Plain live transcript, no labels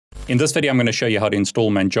In this video, I'm going to show you how to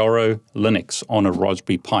install Manjaro Linux on a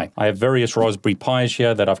Raspberry Pi. I have various Raspberry Pis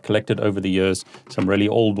here that I've collected over the years, some really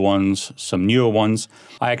old ones, some newer ones.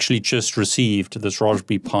 I actually just received this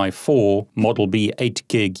Raspberry Pi 4 Model B 8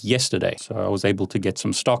 gig yesterday, so I was able to get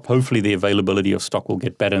some stock. Hopefully the availability of stock will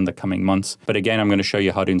get better in the coming months. But again, I'm going to show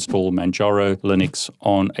you how to install Manjaro Linux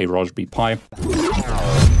on a Raspberry Pi.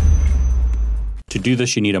 To do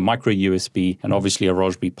this, you need a micro USB and obviously a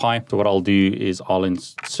Raspberry Pi. So what I'll do is I'll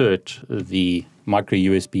insert the micro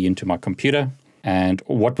USB into my computer. And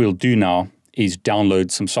what we'll do now is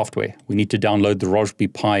download some software. We need to download the Raspberry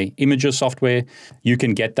Pi Imager software. You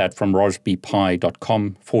can get that from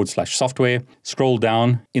raspberrypi.com/software. Scroll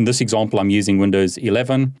down. In this example, I'm using Windows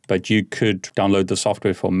 11, but you could download the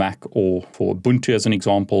software for Mac or for Ubuntu as an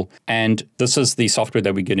example. And this is the software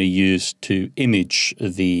that we're going to use to image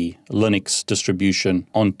the Linux distribution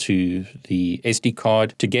onto the SD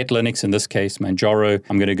card. To get Linux, in this case, Manjaro,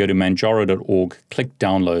 I'm going to go to manjaro.org, click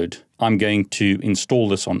download. I'm going to install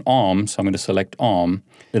this on ARM, so I'm going to select ARM.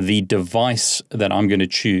 The device that I'm going to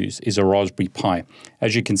choose is a Raspberry Pi.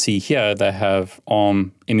 As you can see here, they have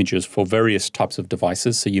ARM images for various types of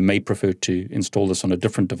devices, so you may prefer to install this on a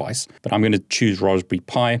different device. But I'm going to choose Raspberry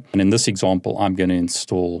Pi, and in this example, I'm going to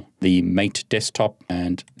install the Mate desktop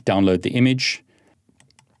and download the image.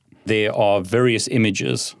 There are various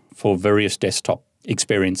images for various desktop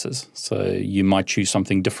experiences, so you might choose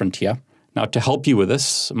something different here. Now, to help you with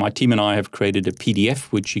this, my team and I have created a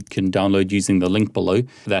PDF, which you can download using the link below,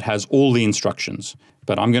 that has all the instructions.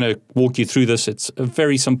 But I'm going to walk you through this. It's a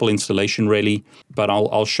very simple installation, really, but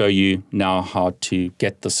I'll show you now how to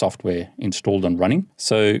get the software installed and running.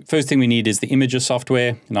 So first thing we need is the Imager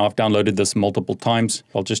software. Now, I've downloaded this multiple times.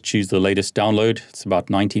 I'll just choose the latest download. It's about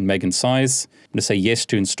 19 meg in size. I'm going to say yes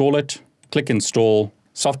to install it. Click Install.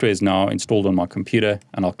 Software is now installed on my computer,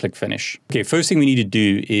 and I'll click Finish. Okay, first thing we need to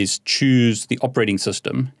do is choose the operating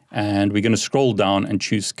system, and we're going to scroll down and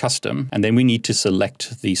choose Custom, and then we need to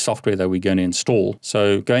select the software that we're going to install.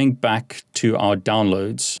 So going back to our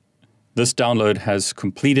downloads, this download has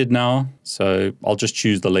completed now, so I'll just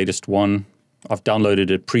choose the latest one. I've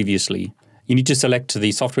downloaded it previously. You need to select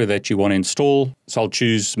the software that you want to install. So I'll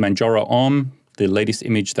choose Manjaro ARM, the latest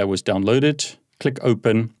image that was downloaded. Click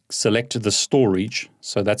Open, select the storage.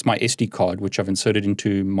 So that's my SD card, which I've inserted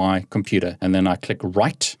into my computer. And then I click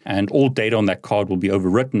Write, and all data on that card will be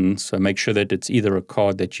overwritten. So make sure that it's either a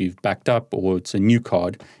card that you've backed up or it's a new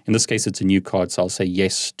card. In this case, it's a new card. So I'll say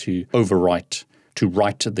yes to overwrite, to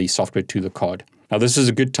write the software to the card. Now, this is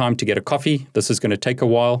a good time to get a coffee. This is going to take a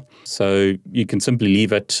while. So you can simply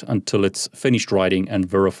leave it until it's finished writing and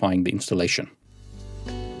verifying the installation.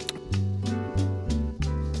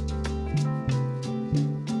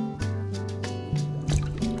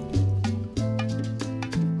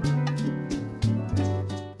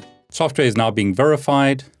 Software is now being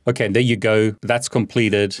verified. Okay, there you go. That's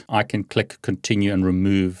completed. I can click Continue and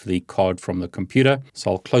remove the card from the computer.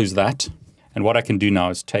 So I'll close that. And what I can do now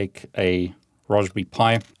is take a Raspberry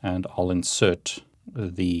Pi and I'll insert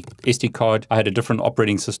the SD card. I had a different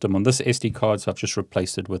operating system on this SD card, so I've just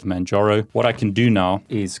replaced it with Manjaro. What I can do now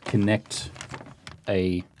is connect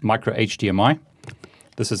a micro HDMI.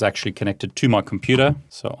 This is actually connected to my computer.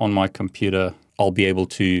 So on my computer, I'll be able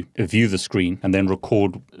to view the screen and then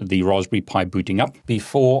record the Raspberry Pi booting up.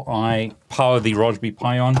 Before I power the Raspberry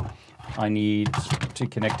Pi on, I need to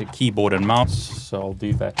connect a keyboard and mouse. So I'll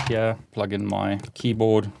do that here. Plug in my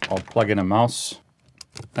keyboard. I'll plug in a mouse.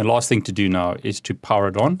 And last thing to do now is to power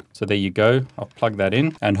it on. So there you go. I'll plug that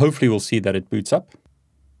in and hopefully we'll see that it boots up.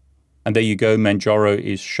 And there you go, Manjaro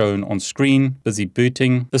is shown on screen, busy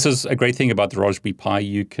booting. This is a great thing about the Raspberry Pi.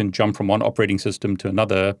 You can jump from one operating system to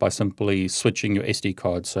another by simply switching your SD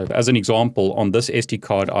card. So as an example, on this SD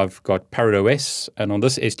card, I've got Parrot OS, and on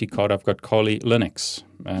this SD card, I've got Kali Linux.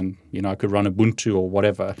 And I could run Ubuntu or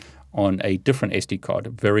whatever on a different SD card.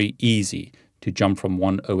 Very easy to jump from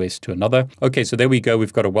one OS to another. Okay, so there we go.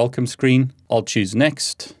 We've got a welcome screen. I'll choose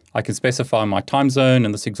Next. I can specify my time zone.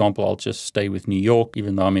 In this example, I'll just stay with New York,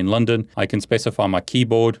 even though I'm in London. I can specify my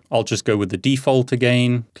keyboard. I'll just go with the default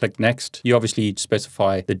again. Click Next. You obviously need to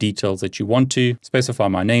specify the details that you want to. Specify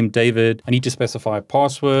my name, David. I need to specify a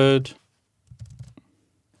password.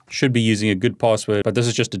 Should be using a good password, but this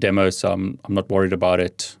is just a demo, so I'm not worried about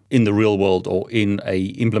it. In the real world or in a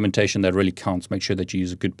implementation that really counts, make sure that you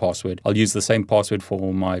use a good password. I'll use the same password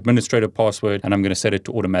for my administrator password, and I'm going to set it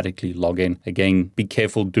to automatically log in. Again, be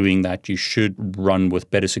careful doing that. You should run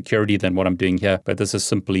with better security than what I'm doing here, but this is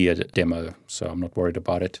simply a demo, so I'm not worried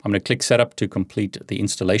about it. I'm going to click Setup to complete the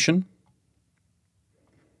installation.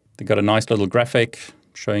 They've got a nice little graphic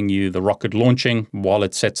showing you the rocket launching while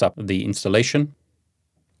it sets up the installation.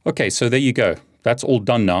 Okay, so there you go. That's all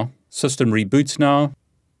done now. System reboots now,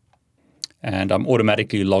 and I'm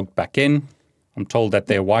automatically logged back in. I'm told that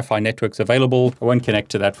there are Wi-Fi networks available. I won't connect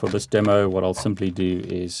to that for this demo. What I'll simply do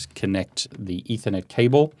is connect the Ethernet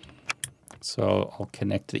cable. So I'll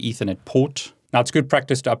connect the Ethernet port. Now it's good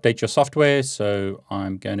practice to update your software. So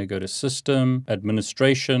I'm going to go to System,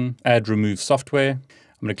 Administration, Add Remove Software.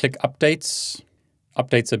 I'm going to click Updates.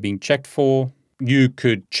 Updates are being checked for. You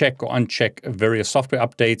could check or uncheck various software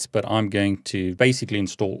updates, but I'm going to basically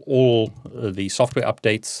install all the software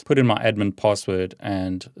updates, put in my admin password,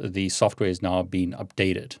 and the software is now being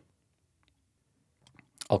updated.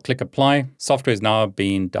 I'll click Apply. Software is now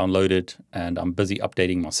being downloaded, and I'm busy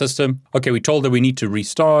updating my system. Okay, we're told that we need to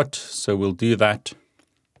restart, so we'll do that.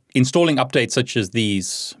 Installing updates such as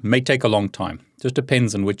these may take a long time. Just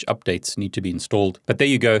depends on which updates need to be installed. But there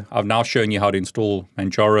you go. I've now shown you how to install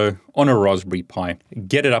Manjaro on a Raspberry Pi,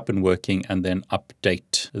 get it up and working, and then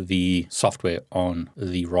update the software on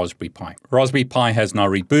the Raspberry Pi. Raspberry Pi has now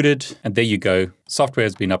rebooted, and there you go. Software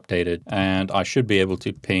has been updated, and I should be able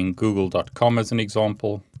to ping google.com as an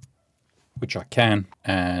example, which I can,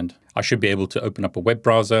 and I should be able to open up a web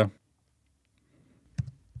browser.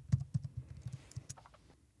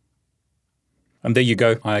 And there you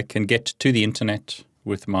go. I can get to the internet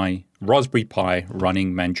with my Raspberry Pi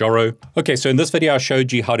running Manjaro. Okay, so in this video, I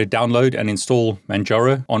showed you how to download and install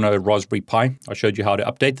Manjaro on a Raspberry Pi. I showed you how to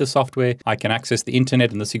update the software. I can access the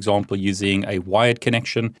internet in this example using a wired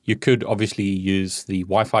connection. You could obviously use the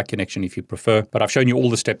Wi-Fi connection if you prefer, but I've shown you all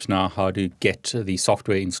the steps now how to get the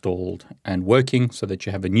software installed and working so that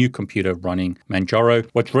you have a new computer running Manjaro.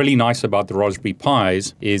 What's really nice about the Raspberry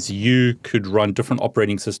Pis is you could run different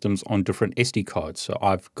operating systems on different SD cards. So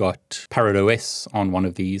I've got Parrot OS on one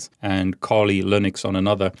of these and Kali Linux on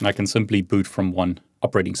another. And I can simply boot from one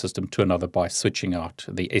operating system to another by switching out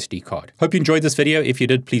the SD card. Hope you enjoyed this video. If you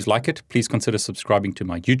did, please like it. Please consider subscribing to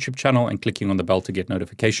my YouTube channel and clicking on the bell to get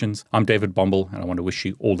notifications. I'm David Bombal, and I want to wish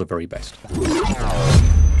you all the very best.